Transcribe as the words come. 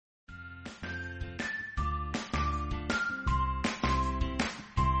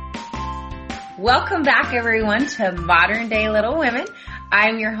Welcome back, everyone, to Modern Day Little Women.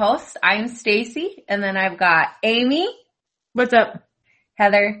 I'm your host. I'm Stacy, and then I've got Amy. What's up?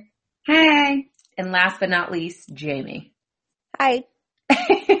 Heather. Hi. And last but not least, Jamie. Hi.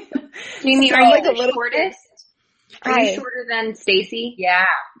 Jamie, So, are you like the a little- shortest? Are Hi. you shorter than Stacy? Yeah.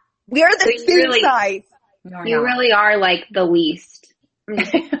 We are the So you same really- size. No, You really are like the least.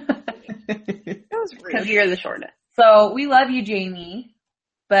 That was Because rude. you're the shortest. So we love you, Jamie,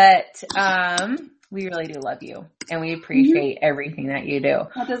 but we really do love you, and we appreciate everything that you do.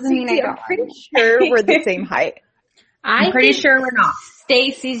 That doesn't mean I I'm don't. pretty sure we're the same height. I'm pretty sure we're not.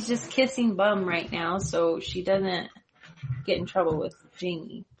 Stacy's just kissing bum right now, so she doesn't get in trouble with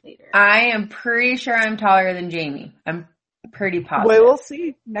Jamie later. I am pretty sure I'm taller than Jamie. I'm pretty positive. We will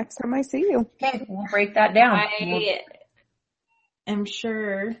see next time I see you. Okay, we'll break that down. I am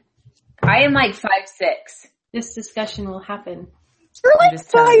sure I am like 5'6". this discussion will happen. You're I'm like just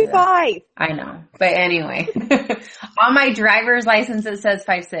telling you 5'5". I know. But anyway, on my driver's license it says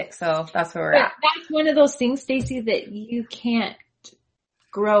 5'6", so that's where we're But at. that's one of those things, Stacy, that you can't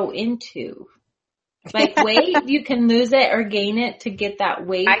grow into. Like weight, you can lose it or gain it to get that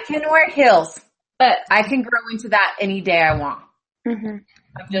weight. I can wear heels, But I can grow into that any day I want. Mm-hmm.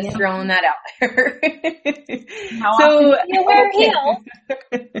 I'm just Yeah. throwing that out there. How So, often do you wear heels?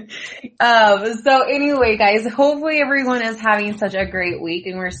 So anyway, guys, hopefully everyone is having such a great week,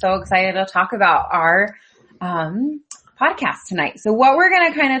 and we're so excited to talk about our podcast tonight. So what we're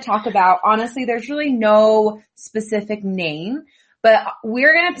going to kind of talk about, honestly, there's really no specific name, but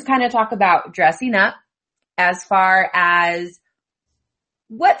we're going to kind of talk about dressing up as far as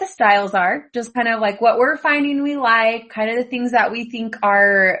what the styles are, just kind of like what we're finding we like, kind of the things that we think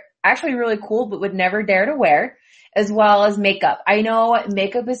are actually really cool but would never dare to wear, as well as makeup. I know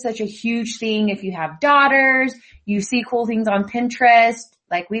makeup is such a huge thing. If you have daughters, you see cool things on Pinterest,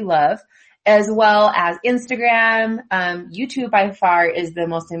 like we love, as well as Instagram. YouTube by far is the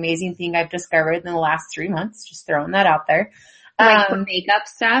most amazing thing I've discovered in the last 3 months. Just throwing that out there. Like for makeup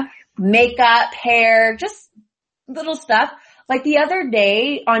stuff. Makeup, hair, just little stuff. Like the other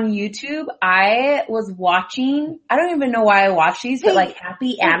day on YouTube, I was watching, I don't even know why I watch these, but like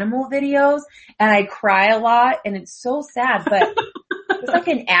happy animal videos, and I cry a lot, and it's so sad, but it was like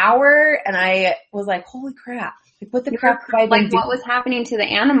an hour, and I was like, holy crap. Like what the crap have I been Like doing? what was happening to the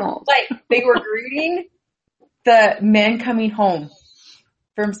animals? Like they were greeting the men coming home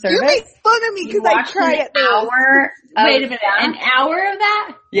from service. You make fun of me You because I watched cry an at those. hour of Wait a minute, an hour of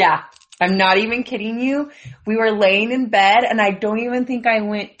that? Yeah. I'm not even kidding you. We were laying in bed, and I don't even think I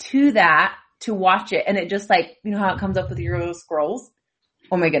went to that to watch it. And it just like, you know how it comes up with your little scrolls?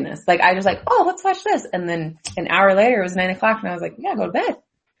 Oh my goodness. Like I just like, oh, let's watch this. And then an hour later it was 9:00 and I was like, yeah, go to bed.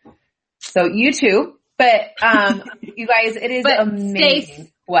 So you too. But, you guys, it is But amazing.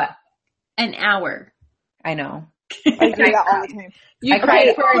 Stace- What? An hour. I know. I do that all the time. You I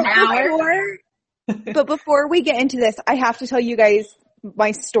cried cried for an hour? But before we get into this, I have to tell you guys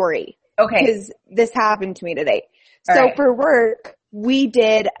my story. Okay. Because this happened to me today. All So right. for work, we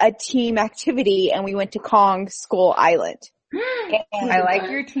did a team activity and we went to Kong Skull Island. And I like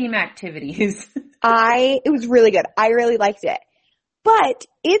your team activities. it was really good. I really liked it. But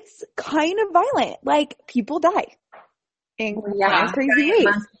it's kind of violent. Like people die. In kind of crazy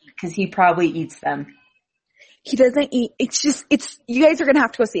ways. Because he probably eats them. He doesn't eat. You guys are going to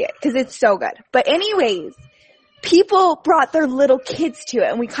have to go see it because it's so good. But anyways, people brought their little kids to it,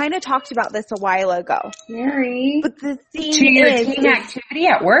 and we kind of talked about this a while ago. Mary. But the thing To your is, team activity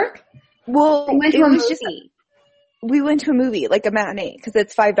at work? well, We went it to a was movie. just we went to a movie, like a matinee, because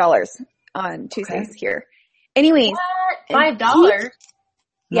it's $5 on Tuesdays here. Anyways, and $5?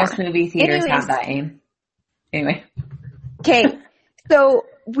 Yeah. Most movie theaters Anyways. have that aim. Anyway. Okay, so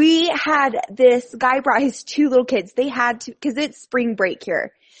we had this guy brought his 2 little kids. They had to, because it's spring break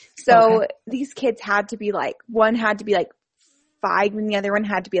here. So these kids had to be like, one had to be like 5 and the other one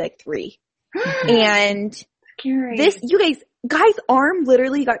had to be like 3. And Scary. this, you guy's arm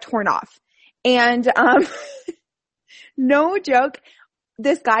literally got torn off. And, no joke,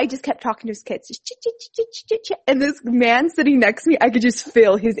 this guy just kept talking to his kids. Just chit, chit, chit, chit, chit, chit. And this man sitting next to me, I could just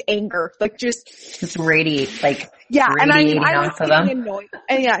feel his anger. Like just, Just radiate, like, yeah. And I radiating was off of getting them. annoyed.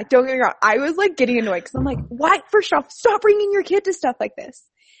 And yeah, don't get me wrong. I was like getting annoyed because I'm like, why? First off, stop bringing your kid to stuff like this.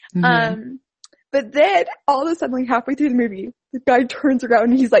 Mhm. But then all of a sudden, like halfway through the movie, the guy turns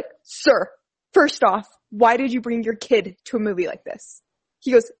around and he's like, sir, first off, why did you bring your kid to a movie like this?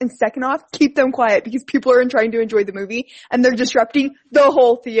 He goes, and second off, keep them quiet because people are trying to enjoy the movie and they're disrupting the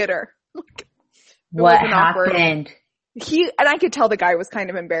whole theater. What wasn't awkward. happened? and I could tell the guy was kind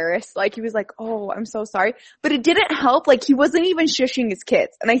of embarrassed. Like, he was like, oh, I'm so sorry. But it didn't help. Like, he wasn't even shushing his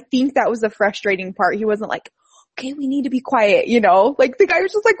kids. And I think that was the frustrating part. He wasn't like, okay, we need to be quiet, you know? Like, the guy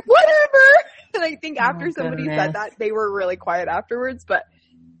was just like, whatever. And I think after somebody said that, they were really quiet afterwards. But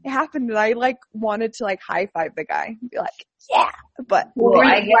it happened, and I, like, wanted to, like, high-five the guy and be like, yeah. But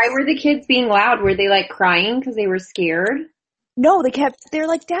why were the kids being loud? Were they, like, crying because they were scared? no, they're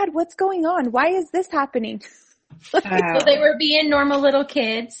like, Dad, what's going on? Why is this happening? So they were being normal little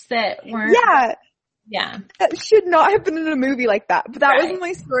kids that weren't. Yeah. Yeah. That should not have been in a movie like that. But that was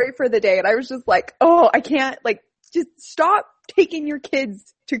my story for the day. And I was just like, oh, I can't, like, just stop taking your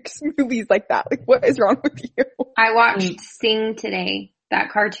kids to movies like that. Like, what is wrong with you? I watched Sing today, that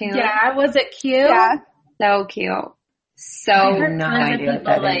cartoon. Yeah, was it cute? Yeah. So cute. So I heard no tons of idea what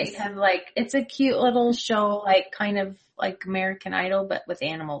people that is. have it's a cute little show, like kind of like American Idol, but with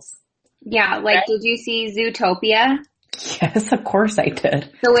animals. yeah, like, did you see Zootopia? Yes, of course I did.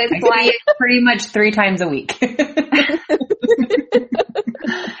 So it's like, Pretty much 3 times a week.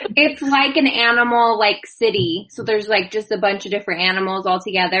 it's like an animal, like, city. So there's, like, just a bunch of different animals all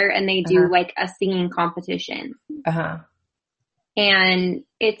together, and they do, like, a singing competition. Uh-huh. And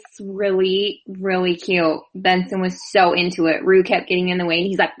it's really, really cute. Benson was so into it. Rue kept getting in the way.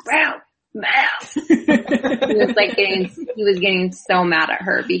 He's like, meow, meow. He was getting so mad at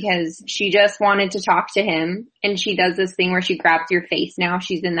her because she just wanted to talk to him. And she does this thing where she grabs your face now.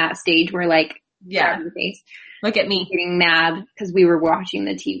 She's in that stage where, like, Yeah. grab your face. Look at me. Getting mad because we were watching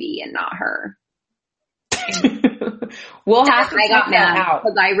the TV and not her. We'll have to I got check that mad out.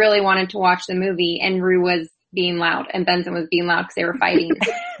 because I really wanted to watch the movie, and Rue was being loud and Benson was being loud because they were fighting.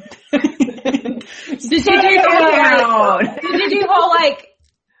 Did you do whole like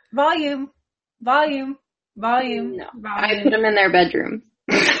volume? No, I put them in their bedroom.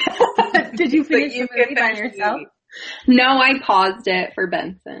 Did you finish you the movie could by finish yourself? No, I paused it for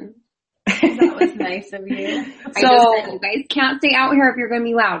Benson. That was nice of you. I just said, you guys can't stay out here if you're going to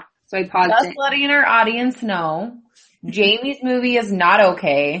be loud. So I paused Just it. letting our audience know, Jamie's movie is not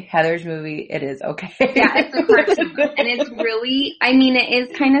okay. Heather's movie, it is okay. Yeah, it's a cartoon. And it's really, I mean, it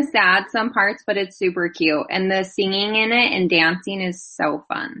is kind of sad some parts, but it's super cute. And the singing in it and dancing is so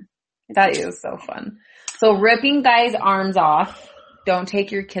fun. That is so fun. So ripping guys' arms off, don't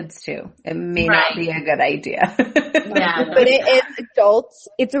take your kids to. It may not be a good idea. Yeah. But it is adults.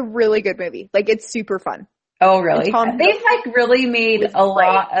 It's a really good movie. Like, it's super fun. Oh, really? Tom They've like really made was a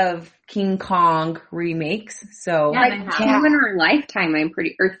lot of King Kong remakes. So Yeah, Like they have. 2 in our lifetime,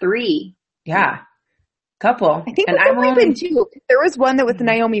 or 3. yeah, couple. I think and there I'm might have only been 2. There was one that with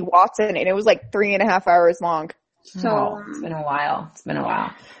Naomi Watson, and it was like 3.5 hours long. So it's been a while.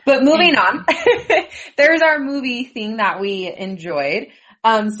 But moving on, there's our movie thing that we enjoyed.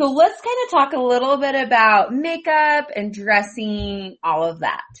 So let's kind of talk a little bit about makeup and dressing, all of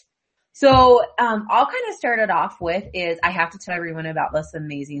that. So, I'll kind of start it off with is I have to tell everyone about this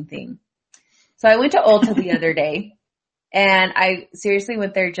amazing thing. So I went to Ulta the other day and I seriously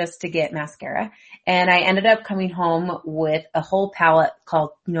went there just to get mascara, and I ended up coming home with a whole palette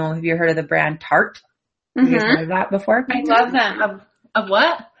called, have you heard of the brand Tarte? You guys heard of that before? I love them. Of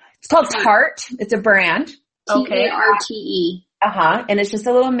what? It's called Tarte. It's a brand. Okay. Tarte. And it's just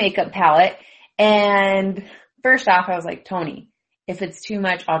a little makeup palette. And first off, I was like, Tony, if it's too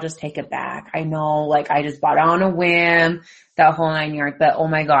much, I'll just take it back. I know, like, I just bought it on a whim, that whole 9 yards, but oh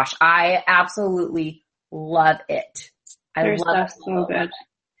my gosh, I absolutely love it. Their love stuff's so good.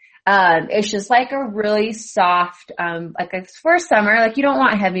 It's just like a really soft, like it's for summer, like you don't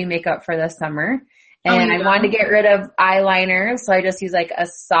want heavy makeup for the summer. And I wanted to get rid of eyeliner, so I just use like a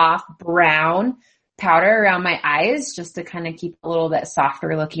soft brown powder around my eyes just to kind of keep a little bit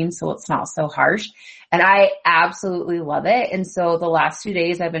softer looking so it's not so harsh. And I absolutely love it. And so the last 2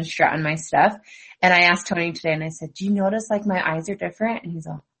 days I've been strutting my stuff. And I asked Tony today and I said, do you notice like my eyes are different? And he's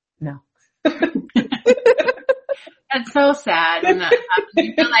all, no. That's so sad when that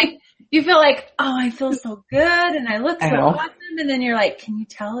happens. You feel like, oh, I feel so good and I look so awesome. And then you're like, can you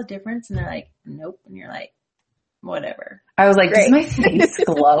tell a difference? And they're like, nope. And you're like, whatever. I was like, Great. does my face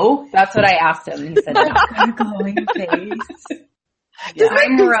glow? That's what I asked him. And he said, no, got a glowing face. Yeah.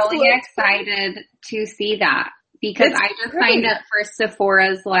 I'm really excited to see that because I just signed up for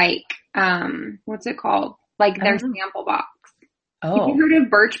Sephora's what's it called? Like their sample box. Have Oh. you heard of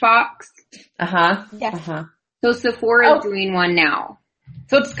Birchbox? Uh-huh. Yes. Uh-huh. So Sephora is doing one now.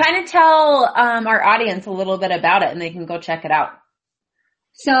 So just kind of tell our audience a little bit about it and they can go check it out.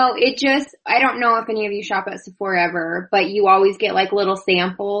 So I don't know if any of you shop at Sephora ever, but you always get like little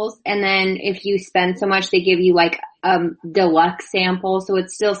samples, and then if you spend so much, they give you like deluxe sample, so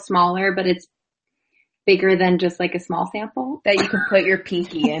it's still smaller, but bigger than just like a small sample. That you can put your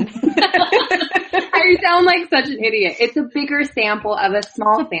pinky in. I sound like such an idiot. It's a bigger sample of a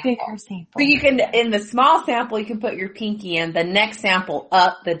small sample. Bigger sample. So you can, in the small sample, you can put your pinky in. The next sample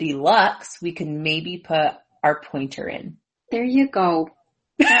up, the deluxe, we can maybe put our pointer in. There you go.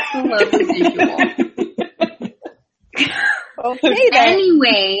 That's a lovely visual. Okay then.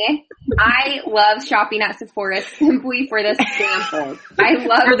 Anyway, I love shopping at Sephora simply for the samples. I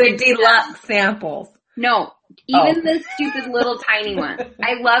love For the deluxe samples. No, even the stupid little tiny ones.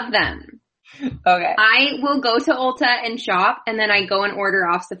 I love them. Okay. I will go to Ulta and shop, and then I go and order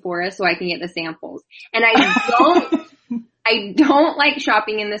off Sephora so I can get the samples. And I don't like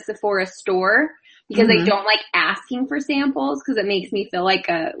shopping in the Sephora store because I don't like asking for samples because it makes me feel like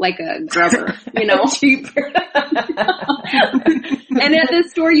a grubber, you know? Cheaper. And at the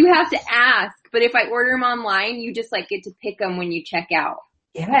store you have to ask, but if I order them online, you just like get to pick them when you check out.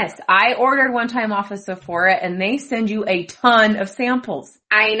 Yes, I ordered one time off of Sephora and they send you a ton of samples.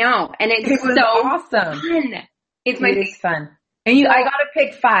 I know, and it's It was so awesome. fun. It's my It is fun. And I gotta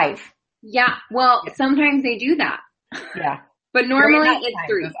pick 5. yeah. Well, sometimes they do that, Yeah. but normally During that it's time,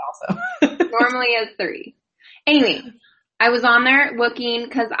 3. also. Normally it's 3. Anyway, I was on there looking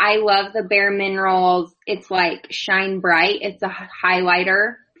because I love the Bare Minerals. It's like Shine Bright. It's a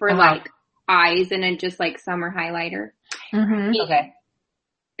highlighter for like eyes, and it's just like summer highlighter. Mm-hmm. Okay.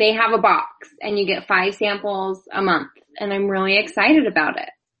 They have a box and you get 5 samples a month, and I'm really excited about it.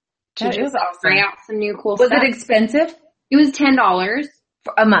 That is awesome. Try out some new cool Was stuff. it expensive? It was $10.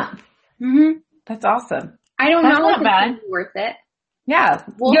 For a month. Mm-hmm. That's awesome. I don't That's know if not bad. it's worth it. Yeah.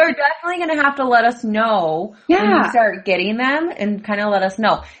 Well- You're definitely going to have to let us know when Yeah. you start getting them and kind of let us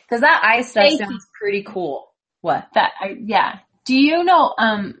know. Cause that eye stuff Thank sounds pretty cool. What? Yeah. Do you know,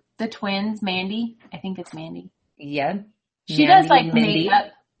 the twins, Mandy? I think it's Mandy. Yeah. She Mandy does like and Mindy.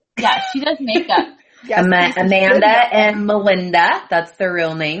 makeup. Yeah, she does makeup. Yes, Amanda and Melinda. That's their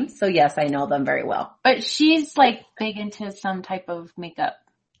real names. So yes, I know them very well. But she's like big into some type of makeup.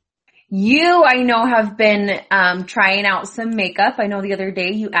 You, I know, have been trying out some makeup. I know the other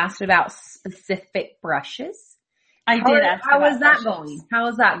day you asked about specific brushes. I did ask How about is that brushes. going? How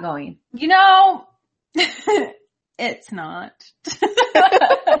is that going? You know, it's not.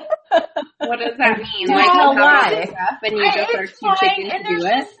 What does that mean? Tell Like you have why. all this stuff and you just are It's too fine, chicken and to do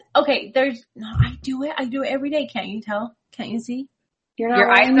there's it? Okay, I do it every day. Can't you tell? Can't you see? You're not Your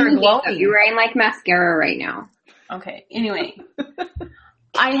eyes wearing are any makeup. glowing. You're wearing like mascara right now. Okay, anyway.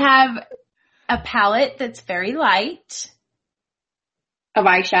 I have a palette that's very light Of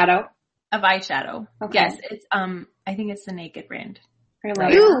eyeshadow. of eyeshadow. Okay. Yes, it's, I think it's the Naked brand. I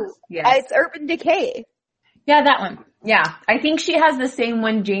love it. Ooh, Yes. it's Urban Decay. Yeah, that one. Yeah. I think she has the same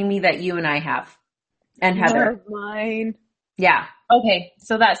one, Jamie, that you and I have. And Heather. Never mind. Yeah. Okay,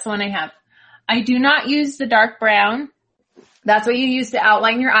 so that's the one I have. I do not use the dark brown. That's what you use to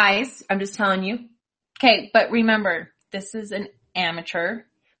outline your eyes. I'm just telling you. Okay, but remember, this is an amateur.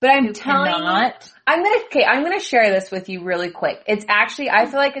 But I'm You telling you, cannot. I'm gonna share this with you really quick. It's actually, I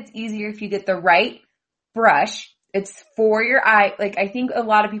feel like it's easier if you get the right brush. It's for your eye. Like, I think a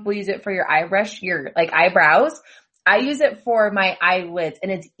lot of people use it for your eye brush, your like eyebrows. I use it for my eyelids,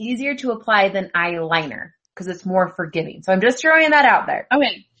 and it's easier to apply than eyeliner because it's more forgiving. So I'm just throwing that out there.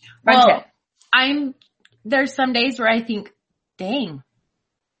 Okay. Fun Well, tip. there's some days where I think, dang,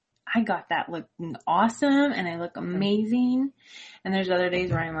 I got that looking awesome and I look amazing. And there's other days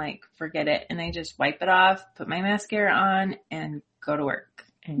where I'm like, forget it. And I just wipe it off, put my mascara on and go to work.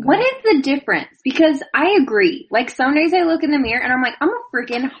 What is the difference? Because I agree. Like some days I look in the mirror and I'm like, I'm a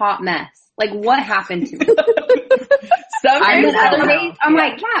freaking hot mess. Like what happened to me? And then other days I'm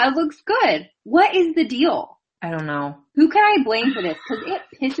like, yeah, it looks good. What is the deal? I don't know. Who can I blame for this? Because it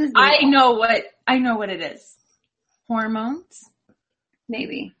pisses me I off. know what it is. Hormones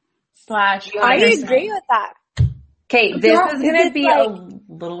Maybe. / I agree with that. Okay, this No, is gonna it's be like- a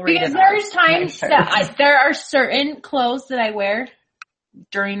little read. Because there's times that there are certain clothes that I wear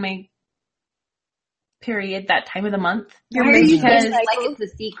during my period, that time of the month. Your Why are you menstrual saying like cycle. it's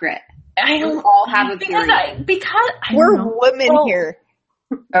a secret? I We don't all have a because period. I We're don't know. women Well, here.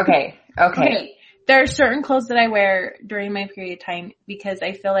 Okay. Okay. There are certain clothes that I wear during my period time because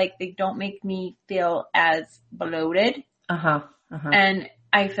I feel like they don't make me feel as bloated Uh-huh. and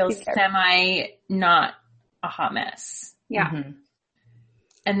I feel Be careful. semi not a hot mess. Yeah. Mhm.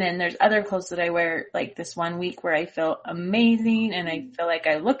 And then there's other clothes that I wear like this one week where I feel amazing and I feel like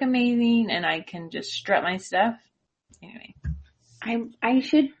I look amazing and I can just strut my stuff. Anyway. I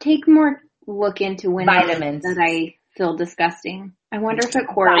should take more look into when Vitamins. that I feel disgusting. I wonder if it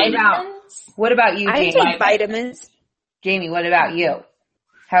correlates. Vitamins? What about you, I Jamie? take vitamins. Jamie, what about you?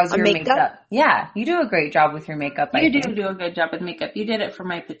 How's your makeup? makeup? Yeah, you do a great job with your makeup. I You think. do a good job with makeup. You did it for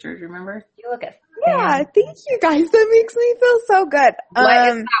my pictures, remember? You look at. Yeah, thank you guys. That makes me feel so good. What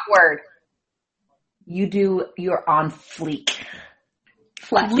is that word? You're on fleek.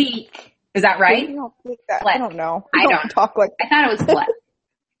 Fleek. Is that right? I don't know. I don't talk like I thought it was fleck.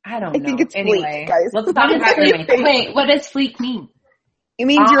 I don't know. I think it's anyway, fleek, guys. let's talk about your makeup. Wait, what does fleek mean? It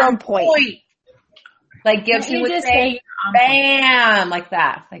means you're on point. Like Gibson You would just say, bam, like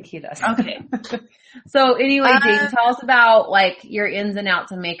that, like he does. Okay. So anyway, Jane, tell us about like your ins and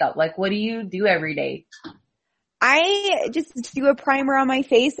outs of makeup. Like, what do you do every day? I just do a primer on my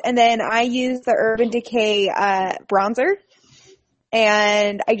face, and then I use the Urban Decay bronzer,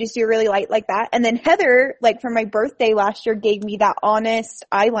 and I just do really light like that. And then Heather, like for my birthday last year, gave me that Honest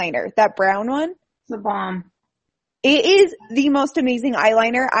eyeliner, that brown one. The bomb. It is the most amazing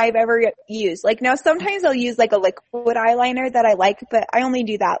eyeliner I've ever used. Like now sometimes I'll use like a liquid eyeliner that I like, but I only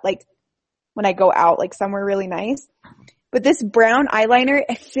do that like when I go out like somewhere really nice. But this brown eyeliner,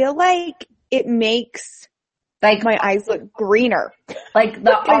 I feel like it makes Like my eyes look greener. Like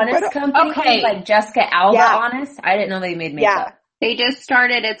the Honest company, okay. like Jessica Alba Yeah. Honest. I didn't know they made makeup. They just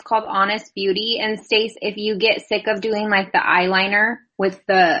started, it's called Honest Beauty. And Stace, if you get sick of doing like the eyeliner with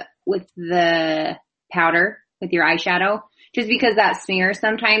the powder, with your eyeshadow, just because that smears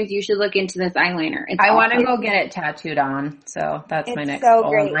sometimes, you should look into this eyeliner. It's I want to awesome. go get it tattooed on, so that's my It's next so goal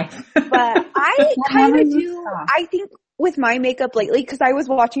great. in life. But I kind of do, I think with my makeup lately, cause I was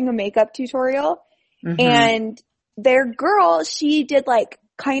watching a makeup tutorial and their girl, she did like,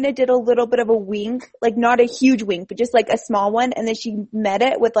 kind of did a little bit of a wing, like not a huge wing, but just like a small one. And then she met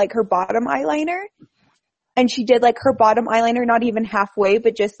it with like her bottom eyeliner. And she did like her bottom eyeliner, not even halfway,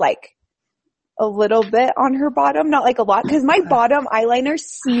 but just like a little bit on her bottom, not like a lot. Cause my bottom eyeliner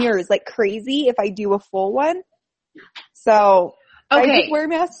smears like crazy if I do a full one. So I Okay. just wear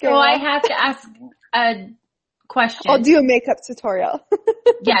mascara. So I have to ask a question. I'll do a makeup tutorial.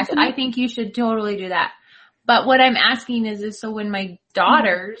 Yes, I think you should totally do that. But what I'm asking is so when my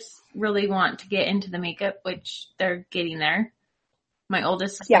daughters really want to get into the makeup, which they're getting there, my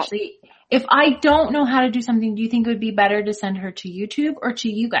oldest especially, if I don't know how to do something, do you think it would be better to send her to YouTube or to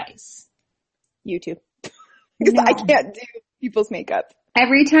you guys? YouTube. Because I can't do people's makeup.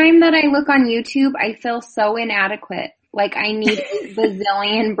 Every time that I look on YouTube, I feel so inadequate. Like I need a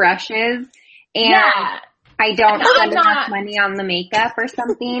bazillion brushes and I don't spend enough money on the makeup or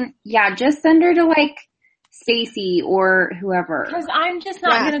something. Yeah, just send her to like Stacy or whoever. Because I'm just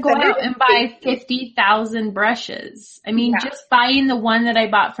not going to go out and buy 50,000 brushes. I mean, just buying the one that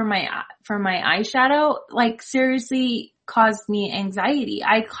I bought for my eyeshadow, like seriously caused me anxiety.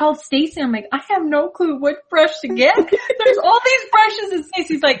 I called Stacy. I'm like, I have no clue what brush to get. There's all these brushes, and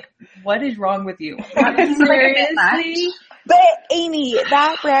Stacy's like, what is wrong with you? Seriously? But Amy,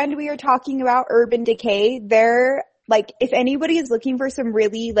 that brand we were talking about, Urban Decay, they're like, if anybody is looking for some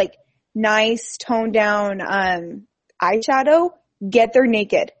really like nice toned down eyeshadow, get their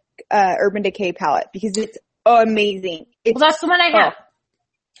Naked Urban Decay palette because it's amazing. Well, that's the one I have.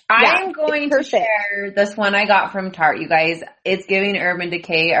 I'm going to share this one I got from Tarte, you guys. It's giving Urban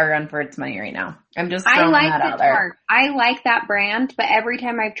Decay a run for its money right now. I'm just throwing that out there. I like that brand, but every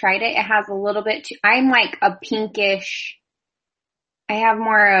time I've tried it, it has a little bit I'm like a pinkish, I have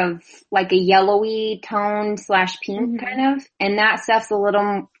more of like a yellowy tone / pink kind of, and that stuff's a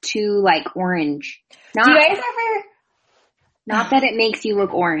little too like orange. Do you guys ever? Not that it makes you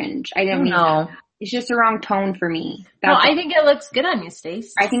look orange. I didn't mean that. It's just the wrong tone for me. Well, I think it looks good on you,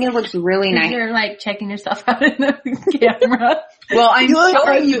 Stace. I think it looks really nice. You're like checking yourself out in the camera. Well, I'm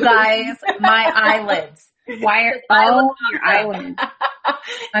showing you guys my eyelids. Why are your eyelids?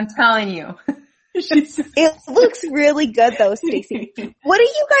 I'm telling you. It looks really good though, Stacey. What do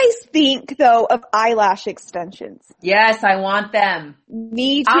you guys think though of eyelash extensions? Yes, I want them.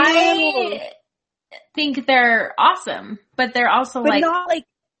 Me too. I think they're awesome, but they're also but not like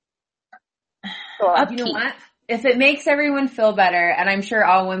you know what? If it makes everyone feel better, and I'm sure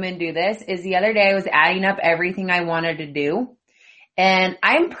all women do this, is the other day I was adding up everything I wanted to do, and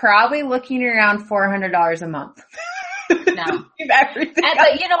I'm probably looking around $400 a month. No.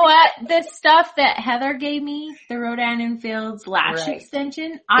 But you know what? This stuff that Heather gave me, the Rodan & Fields lash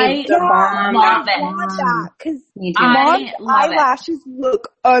extension, I love it. Because I love eyelashes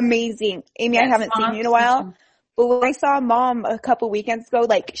look amazing. Amy, I haven't seen you in a while. But when I saw Mom a couple weekends ago,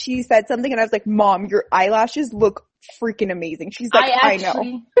 like she said something and I was like, Mom, your eyelashes look freaking amazing. She's like, I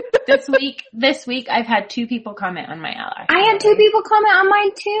know. This week I've had 2 people comment on my eyelash. I had 2 people comment on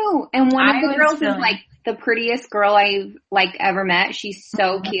mine too. And one of the girls is like, the prettiest girl I've like ever met. She's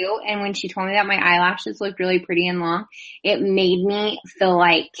so cute. And when she told me that my eyelashes looked really pretty and long, it made me feel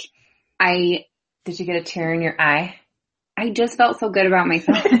like Did you get a tear in your eye? I just felt so good about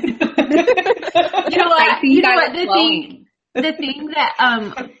myself. You know what? I think I was The glowing. thing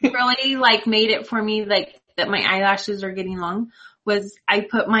that really like made it for me, like that my eyelashes are getting long, was I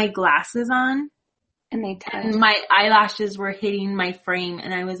put my glasses on And they touched. and my eyelashes were hitting my frame,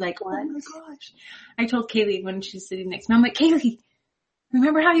 and I was like, oh my gosh. I told Kaylee when she's sitting next to me, I'm like, Kaylee,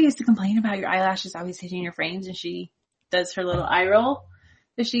 remember how you used to complain about your eyelashes always hitting your frames? And she does her little eye roll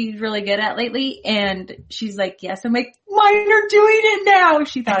that she's really good at lately. And she's like, yes. I'm like, mine are doing it now.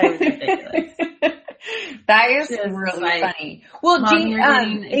 She thought it was ridiculous. That is Just really like, funny. Well, Mom, Jean, you're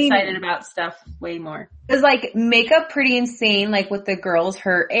getting Amy, excited about stuff way more. is like makeup pretty insane, like with the girls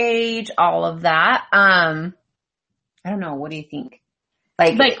her age, all of that. I don't know. What do you think?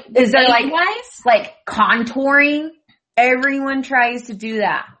 Like is there like contouring? Everyone tries to do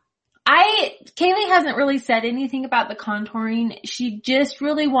that. Kaylee hasn't really said anything about the contouring. She just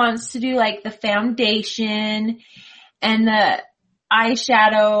really wants to do like the foundation and the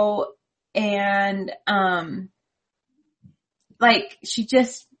eyeshadow and, like she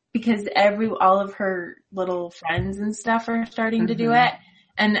just, because all of her little friends and stuff are starting to do it.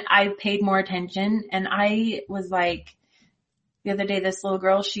 And I paid more attention, and I was like, the other day, this little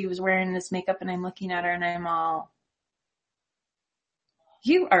girl, she was wearing this makeup, and I'm looking at her and I'm all,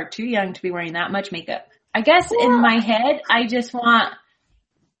 you are too young to be wearing that much makeup. I guess in my head, I just want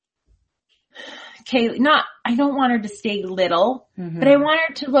Kaylee, I don't want her to stay little, but I want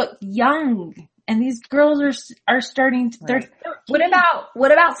her to look young. And these girls are starting to, they're, What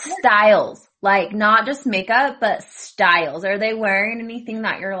about styles? Like not just makeup, but styles. Are they wearing anything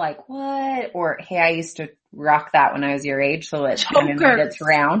that you're like, what? Or, hey, I used to rock that when I was your age, so it kind of made its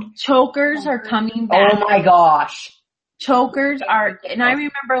round. Chokers are coming back. Oh my gosh. Chokers are, and I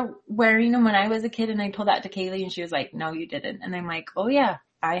remember wearing them when I was a kid, and I told that to Kaylee, and she was like, no, you didn't. And I'm like, oh yeah,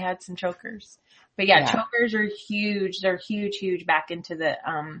 I had some chokers. But yeah, chokers are huge. They're huge, huge back into the,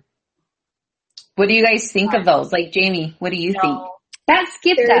 What do you guys think of those? Like Jamie, what do you think? That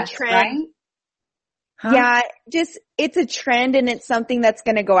skipped They're a us, trend. right? Huh? Yeah, just, it's a trend and it's something that's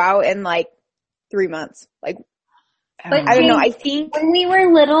going to go out in like 3 months. Like, But I don't know. Jamie, I think when we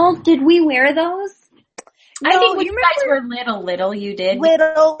were little, did we wear those? I think when you you guys were little, you did.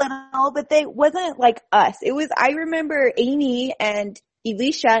 little, but they wasn't like us. It was, I remember Amy and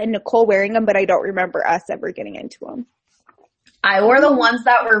Elisha and Nicole wearing them, but I don't remember us ever getting into them. I wore the ones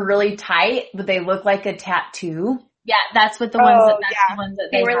that were really tight, but they look like a tattoo. Yeah, that's what the ones Oh, that's yeah. the ones that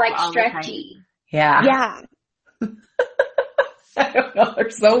They were have like all the time. stretchy. Yeah. Yeah. I don't know. They're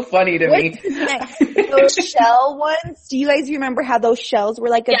so funny to me. What's next? Those shell ones? Do you guys remember how those shells were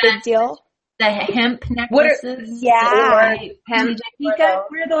like a big deal? The hemp What are- necklaces. Yeah. Hemp What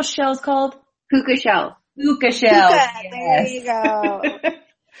are those shells called? puka shell. Puka shells. Puka, there you go.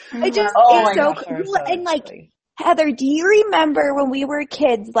 I just, Oh my it's so gosh, they're cool. so And like, silly. Heather, do you remember when we were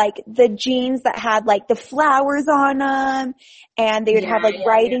kids, like the jeans that had like the flowers on them and they would have like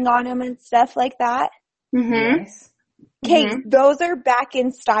writing on them and stuff like that? Mm-hmm. Yes. Okay, those are back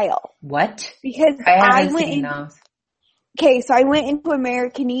in style What? because I I haven't went seen in, those. okay, so I went into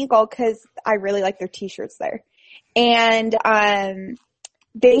American Eagle because I really like their t-shirts there. And,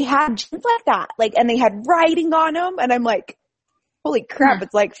 they had jeans like that, like, and they had writing on them and I'm like, holy crap,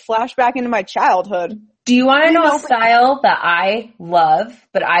 it's like flashback into my childhood. Do you want to know know, a style that I love,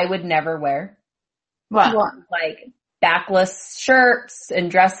 but I would never wear? What? Like backless shirts and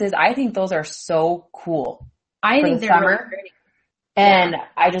dresses. I think those are so cool. I For think the they're summer? really pretty. And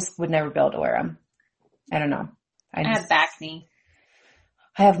I just would never be able to wear them. I don't know. I have back knee.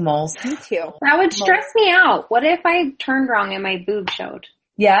 I have moles. Me too. That would stress me out. What if I turned wrong and my boob showed?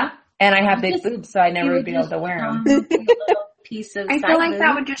 Yeah. And I have big Just- boobs, so I never You would be able to wear them. a little piece of I side feel like that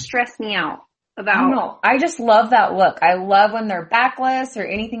boob. would just stress me out. I don't know. I just love that look. I love when they're backless or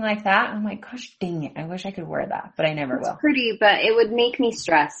anything like that. I'm like, gosh dang it. I wish I could wear that, but I never will. Pretty, but it would make me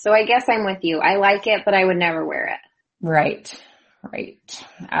stress. So I guess I'm with you. I like it, but I would never wear it. Right.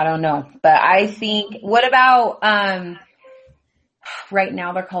 I don't know. But I think, what about, right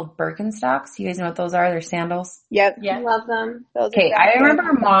now they're called Birkenstocks. You guys know what those are? They're sandals. Yep. Yeah. Love them. Those are Okay, back I there.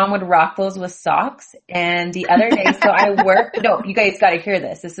 remember Mom would rock those with socks, and the other day, so I work, no, you guys gotta hear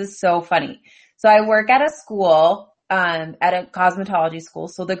this. This is so funny. So I work at a school, at a cosmetology school,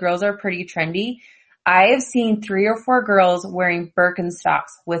 so the girls are pretty trendy. I have seen 3 or 4 girls wearing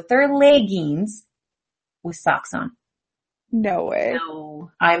Birkenstocks with their leggings with socks on. No way.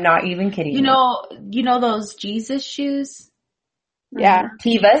 No. I'm not even kidding. You know those Jesus shoes? Yeah.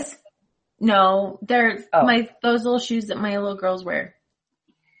 Tevas? No, they're Oh. those little shoes that my little girls wear.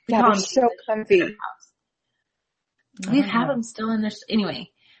 We Yeah, call they're them so comfy. We have them still in their, anyway,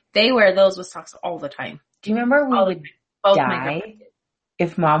 they wear those with socks all the time. Do you remember we All the would time. Both my die girls.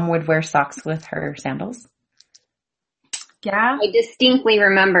 if mom would wear socks with her sandals? Yeah. I distinctly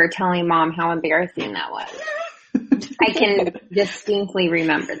remember telling mom how embarrassing that was. I can distinctly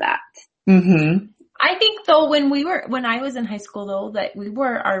remember that. Mm-hmm. I think though when I was in high school though, that we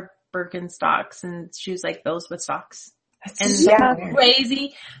wore our Birkenstocks and shoes like those with socks. And Yeah.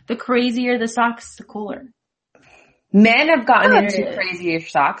 the crazier the socks, the cooler. Men have gotten Oh, into yeah. crazier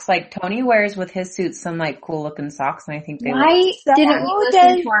socks. Like Tony wears with his suits some like cool looking socks, and I think they look. Why So didn't we does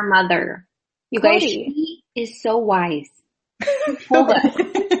listen to our mother? You guys, Cody. she is so wise. She told us.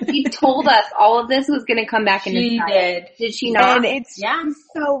 She told us all of this was going to come back into She style. did. Did she not? And it's Yeah.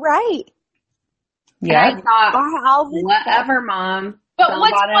 so right. And I Yeah. thought, All the whatever, mom. But Bell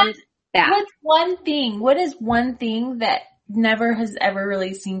what's bottoms, that. what is one thing that never has ever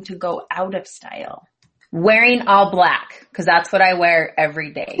really seemed to go out of style? Wearing all black, because that's what I wear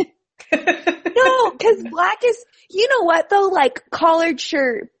every day. No, because black is, you know what though, like collared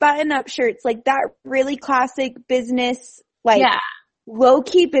shirt, button up shirts, like that really classic business, like Yeah. low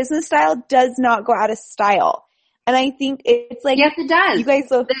key business style does not go out of style. And I think it's like, Yes, it does. you guys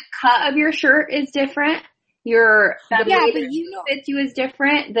look, The cut of your shirt is different. The yeah, way but that you know, fits you is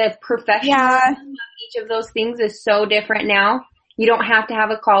different. The professionalism yeah, of each of those things is so different now. You don't have to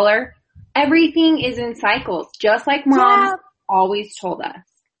have a collar. Everything is in cycles, just like mom yeah, always told us.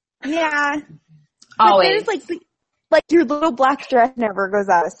 yeah. But Always. there's like your little black dress never goes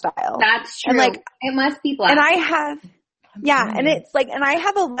out of style. That's true. And like, it must be black. and I have, yeah, and it's like, and I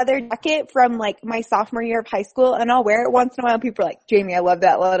have a leather jacket from like my sophomore year of high school, and I'll wear it once in a while. People are like, Jamie, I love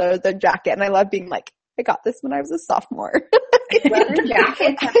that leather jacket, and I love being like, I got this when I was a sophomore. Leather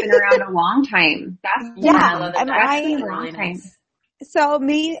jackets have been around a long time. That's Yeah, leather and jackets I- are really really nice. So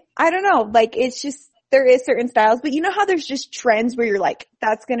I don't know, like it's just, there is certain styles, but you know how there's just trends where you're like,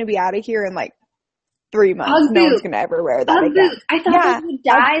 that's going to be out of here in like 3 months. Ugg No one's boots. going to ever wear that Ugg again. boots. I thought Yeah, those would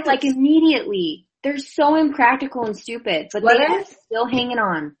die Ugg like boots. immediately. They're so impractical and stupid, but What they are is? still hanging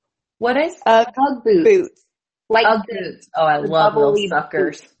on. What is? Ugg Ugg boots. boots. Like Ugg boots. Oh, I the love those bubbly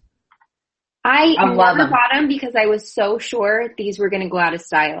suckers. I I love never them. bought them because I was so sure these were going to go out of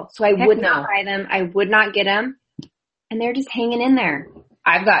style. So I Heck would no. not buy them. I would not get them. And they're just hanging in there.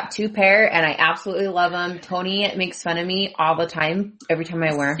 I've got 2 pair, and I absolutely love them. Tony makes fun of me all the time. Every time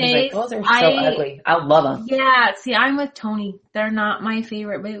I wear them, he's like, "Those are so ugly." I love them. Yeah, see, I'm with Tony. They're not my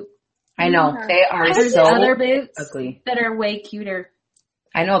favorite boot. I know Yeah. they are There's so other boots ugly. that are way cuter.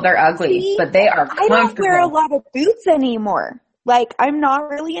 I know they're ugly, See, but they are I don't wear a comfortable. lot of boots anymore. Like I'm not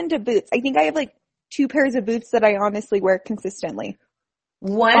really into boots. I think I have like 2 pairs of boots that I honestly wear consistently.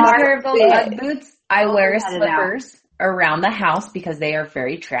 One Are pair of those fit. Ugg boots I wear as cut it out. slippers around the house because they are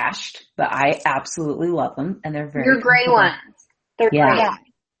very trashed, but I absolutely love them, and they're very Your gray comfortable. ones. They're Yeah. great.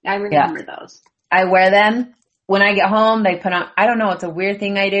 Yeah. I remember those. I wear them when I get home. They put on, I don't know, it's a weird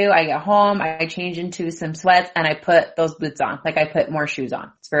thing I do. I get home, I change into some sweats, and I put those boots on. Like I put more shoes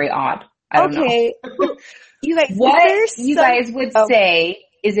on. It's very odd. I don't know. Okay. You guys, What there's you some- guys would Oh. say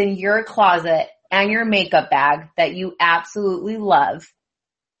is in your closet and your makeup bag that you absolutely love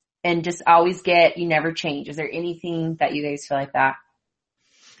and just always get, you never change? Is there anything that you guys feel like that?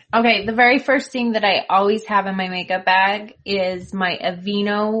 Okay, the very first thing that I always have in my makeup bag is my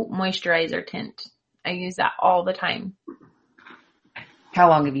Aveeno moisturizer tint. I use that all the time. How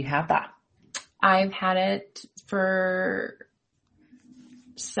long have you had that? I've had it for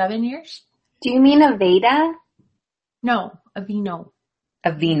 7 years. Do you mean Aveda? No, Aveeno.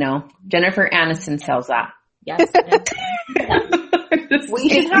 Aveeno. Jennifer Aniston sells that. Yes. We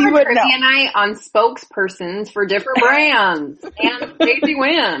should If have you a would trivia know. night on spokespersons for different brands. And Stacey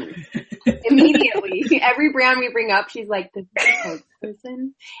wins. Immediately. Every brand we bring up, she's like, this is a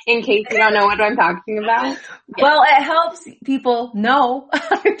spokesperson. In case you don't know what I'm talking about. Well, it helps people know.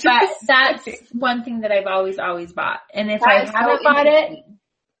 But that's one thing that I've always bought. And if That I is so haven't bought it, interesting.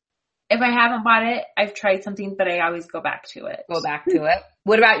 I've tried something, but I always go back to it. Go back to it.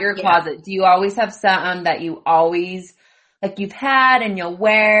 What about your Yeah. closet? Do you always have something that you always, like you've had and you'll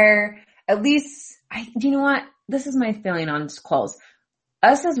wear? At least, do you know what? This is my feeling on clothes.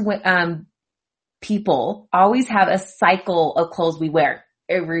 Us as people always have a cycle of clothes we wear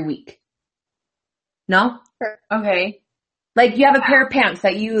every week. No? Okay. Like you have a pair of pants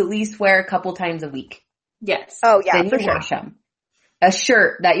that you at least wear a couple times a week. Yes. Oh yeah, Then for you sure. wash them. A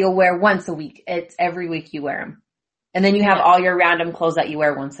shirt that you'll wear once a week. It's every week you wear them. And then you have all your random clothes that you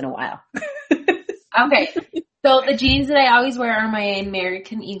wear once in a while. Okay. So the jeans that I always wear are my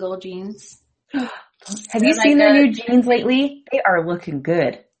American Eagle jeans. Have you seen their new jeans lately? They are looking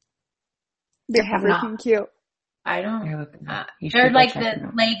good. They're have freaking cute. I don't. They're looking good. You should They're go like check the them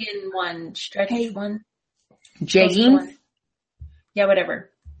out. legging one, stretchy one. Jeggings? Yeah,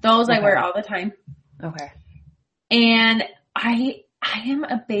 whatever. Those I Okay. wear all the time. Okay. And I am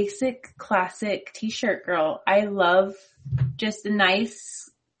a basic classic t-shirt girl. I love just a nice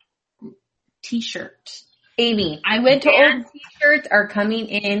t-shirt. Amy, I went to band t-shirts are coming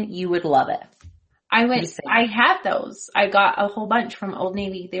in. You would love it. Just saying. I have those. I got a whole bunch from Old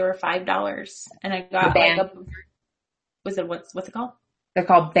Navy. They were $5. And I got like what's it called? They're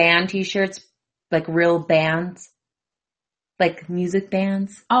called band t-shirts, like real bands, like music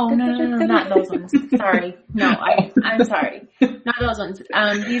bands. Oh, no, not those ones. Sorry. No, I'm sorry. Not those ones.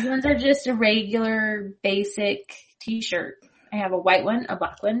 These ones are just a regular basic t-shirt. I have a white one, a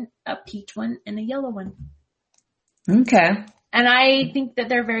black one, a peach one, and a yellow one. Okay. And I think that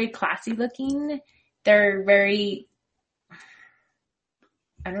they're very classy looking. They're very,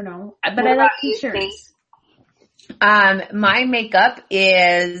 I don't know, but I like t-shirts. My makeup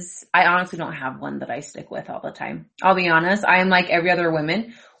is, I honestly don't have one that I stick with all the time. I'll be honest. I am like every other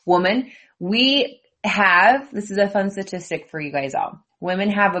woman. We have, this is a fun statistic for you guys all. Women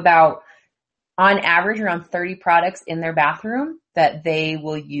have about, on average, around 30 products in their bathroom that they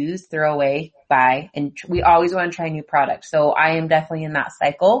will use, throw away, buy, and we always want to try new products. So I am definitely in that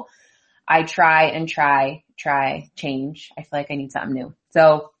cycle. I try, change. I feel like I need something new.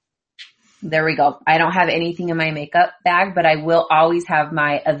 So there we go. I don't have anything in my makeup bag, but I will always have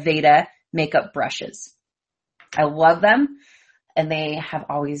my Aveda makeup brushes. I love them, and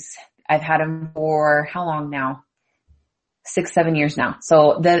I've had them for how long now? 6-7 years now.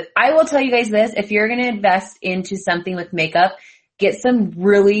 So I will tell you guys this, if you're going to invest into something with makeup, get some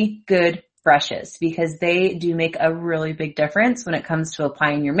really good brushes because they do make a really big difference when it comes to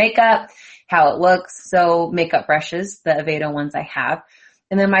applying your makeup, how it looks. So makeup brushes, the Aveda ones I have.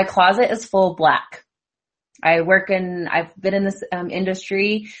 And then my closet is full of black. I've been in this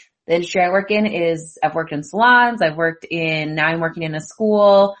industry. The industry I work in I've worked in salons. now I'm working in a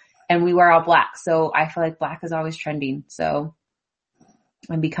school, and we wear all black. So I feel like black is always trending. So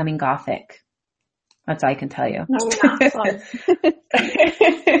I'm becoming gothic. That's all I can tell you.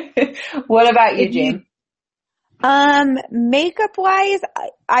 What about you, Jane? Makeup wise,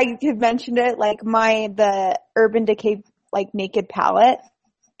 I have mentioned it, like the Urban Decay, like Naked palette.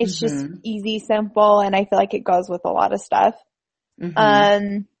 It's just easy, simple, and I feel like it goes with a lot of stuff.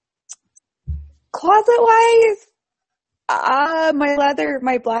 Closet wise, my leather,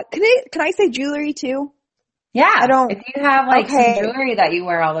 my black, can I say jewelry too? Yeah. If you have some jewelry that you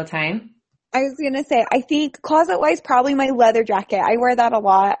wear all the time. I was going to say, I think closet wise, probably my leather jacket. I wear that a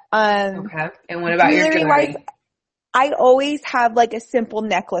lot. Okay. And what about your jewelry? Wise, I always have like a simple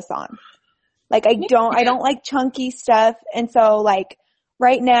necklace on. Like I don't like chunky stuff. And so like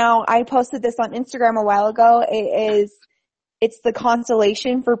right now, I posted this on Instagram a while ago. It's the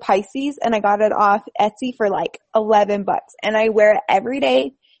constellation for Pisces, and I got it off Etsy for like $11, and I wear it every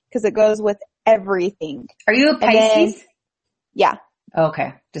day because it goes with everything. Are you a Pisces? Yeah.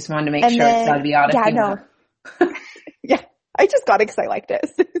 Okay. Just wanted to make sure it's got to be out of humor. No. Yeah. I just got it because I liked it.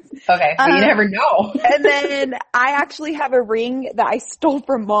 Okay. But you never know. And then I actually have a ring that I stole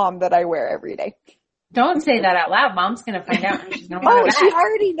from Mom that I wear every day. Don't say that out loud. Mom's going to find out. And she's gonna she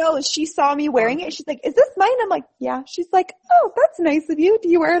already knows. She saw me wearing it. She's like, is this mine? I'm like, yeah. She's like, oh, that's nice of you. Do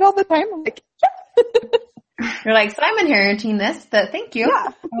you wear it all the time? I'm like, yeah. You're like, so I'm inheriting this, but thank you.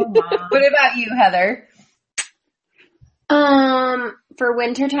 Yeah. Oh, Mom. What about you, Heather? For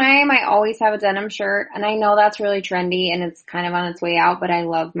wintertime, I always have a denim shirt, and I know that's really trendy and it's kind of on its way out, but I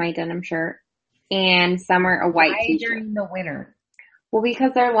love my denim shirt. And summer, a white t-shirt. During the winter? Well,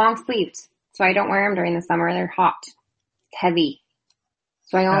 because they're long sleeved, so I don't wear them during the summer. They're hot. It's heavy.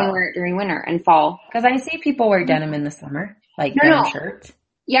 So I only wear it during winter and fall. Because I see people wear denim in the summer, like denim shirts.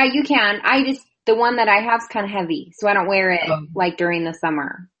 Yeah, you can. The one that I have is kind of heavy, so I don't wear it like during the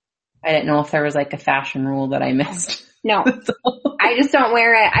summer. I didn't know if there was like a fashion rule that I missed. No, I just don't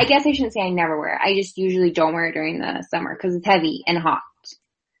wear it. I guess I shouldn't say I never wear it. I just usually don't wear it during the summer because it's heavy and hot.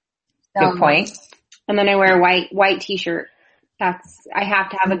 Good point. And then I wear a white t-shirt. I have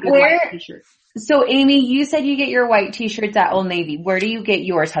to have a good white t-shirt. So Amy, you said you get your white t-shirts at Old Navy. Where do you get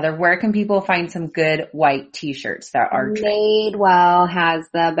yours, Heather? Where can people find some good white t-shirts that are Madewell has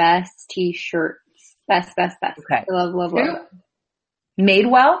the best t-shirts. Best. Okay. Love.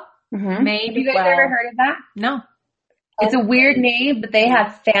 Madewell? Mm-hmm. Have you guys ever heard of that? No. It's a weird name, but they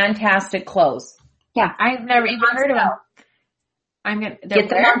have fantastic clothes. Yeah. I've never even heard of them. I'm going to get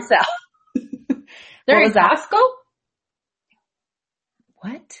them on sale. They're What in was that? Costco?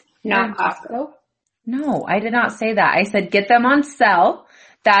 What? Not Costco. No, I did not say that. I said get them on sale.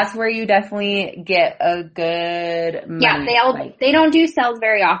 That's where you definitely get a good money. Yeah, they don't do sales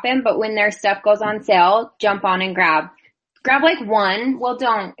very often, but when their stuff goes on sale, jump on and grab like one. Well,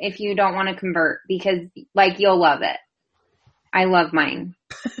 don't if you don't want to convert because like you'll love it. I love mine.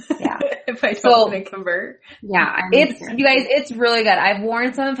 Yeah. If I don't want to convert. Yeah. You guys, it's really good. I've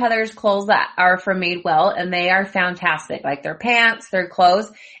worn some of Heather's clothes that are from Madewell and they are fantastic. Like their pants, their clothes,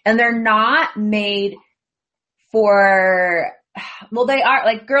 and they're not made for, well, they are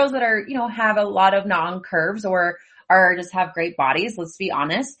like girls that are, have a lot of non-curves or just have great bodies. Let's be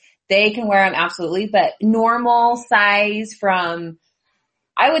honest. They can wear them absolutely, but normal size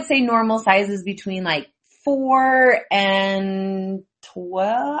I would say normal size is between like 4 and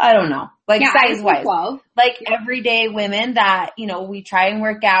 12. I don't know. Like size wise. 12. Like everyday women that, we try and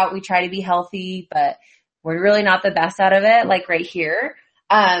work out, we try to be healthy, but we're really not the best out of it. Like right here.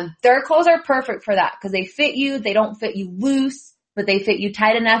 Their clothes are perfect for that because they fit you. They don't fit you loose, but they fit you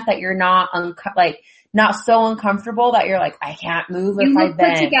tight enough that you're not not so uncomfortable that you're like, I can't move if I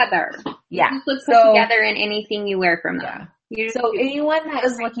bend. Put together. Yeah. You look put together in anything you wear from them. Yeah. So anyone that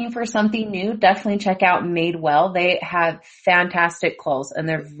is looking for something new, definitely check out Madewell. They have fantastic clothes and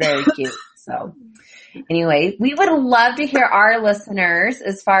they're very cute. So anyway, we would love to hear our listeners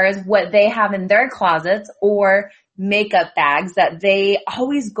as far as what they have in their closets or makeup bags that they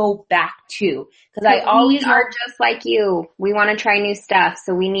always go back to. Cause I always are just like you. We want to try new stuff.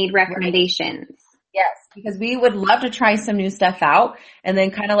 So we need recommendations. Yes, because we would love to try some new stuff out and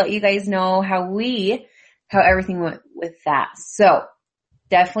then kind of let you guys know how everything went with that. So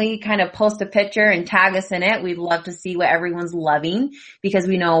definitely kind of post a picture and tag us in it. We'd love to see what everyone's loving because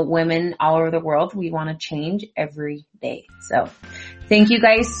we know women all over the world, we want to change every day. So thank you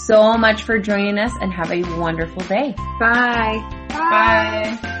guys so much for joining us and have a wonderful day. Bye.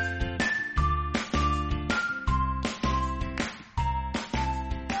 Bye.